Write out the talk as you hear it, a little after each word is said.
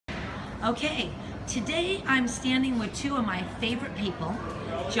Okay, today I'm standing with two of my favorite people,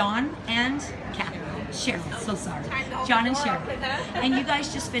 John and Cheryl, so sorry. John and Cheryl. And you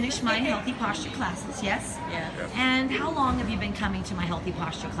guys just finished my Healthy Posture classes, yes? Yeah. And how long have you been coming to my Healthy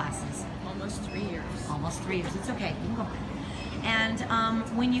Posture classes? Almost 3 years. Almost 3 years, it's okay, you can go back.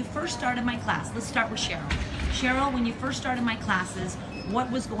 And when you first started my class, let's start with Cheryl. Cheryl, when you first started my classes, what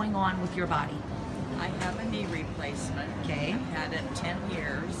was going on with your body? I have a knee replacement. Okay. I've had it 10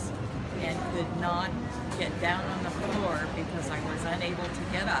 years and could not get down on the floor because I was unable to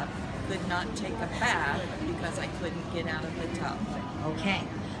get up. Could not take a bath because I couldn't get out of the tub. Okay.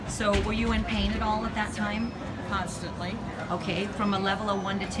 So were you in pain at all at that time? Constantly. Okay. From a level of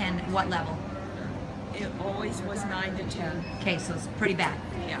 1 to 10, what level? It always was 9 to 10. Okay, so it's pretty bad.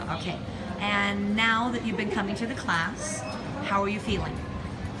 Yeah. Okay. And now that you've been coming to the class, how are you feeling?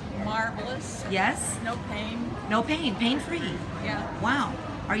 Marvelous. Yes? No pain. No pain, pain-free. Yeah. Wow.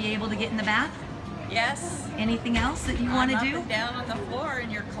 Are you able to get in the bath? Yes. Anything else that you want to I'm do? up and down on the floor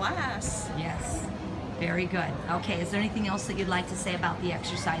in your class. Yes. Very good. Okay, is there anything else that you'd like to say about the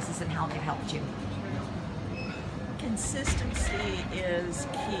exercises and how they've helped you? Consistency is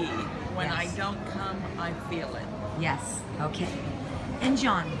key. When Yes. I don't come, I feel it. Yes. Okay. And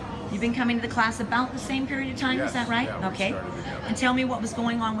John, you've been coming to the class about the same period of time, Yes, is that right? yeah, we Okay. started together. And tell me what was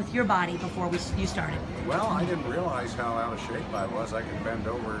going on with your body before you started. Well, I didn't realize how out of shape I was. I could bend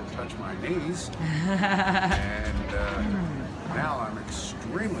over and touch my knees. And now I'm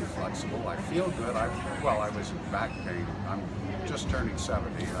extremely flexible. I feel good. I was in back pain. I'm just turning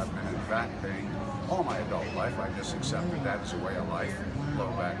 70. I've been in back pain all my adult life. I just accepted that as a way of life, low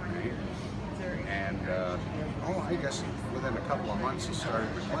back pain. And I guess within a couple of months of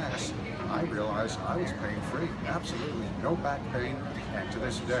starting the class, I realized I was pain-free. Absolutely no back pain. And to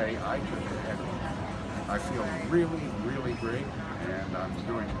this day, I feel really, really great. And I'm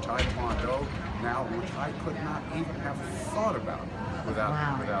doing Taekwondo now, which I could not even have thought about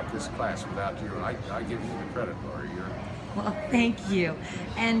without this class, without you. I give you the credit, Lorri. Well, thank you.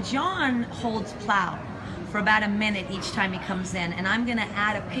 And John holds plow for about a minute each time he comes in, and I'm going to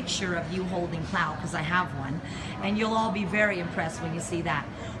add a picture of you holding plow because I have one, and you'll all be very impressed when you see that.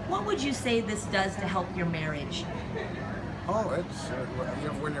 What would you say this does to help your marriage? Oh, it's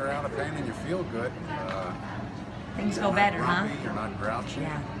when you're out of pain and you feel good. Things go better, huh? You're not grouchy.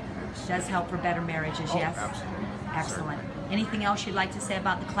 Yeah. It does help for better marriages, Oh, yes? absolutely. Excellent. Certainly. Anything else you'd like to say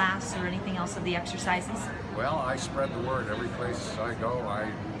about the class or anything else of the exercises? Well, I spread the word. Every place I go, I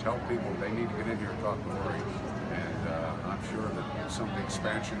tell people they need to get in here and talk to Lorri. And I'm sure that some of the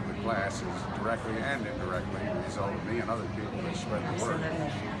expansion of the class is directly and indirectly a result of me and other people that spread the word.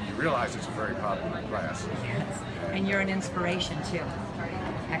 Absolutely. You realize it's a very popular class. Yes. And you're an inspiration, too.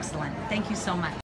 Excellent. Thank you so much.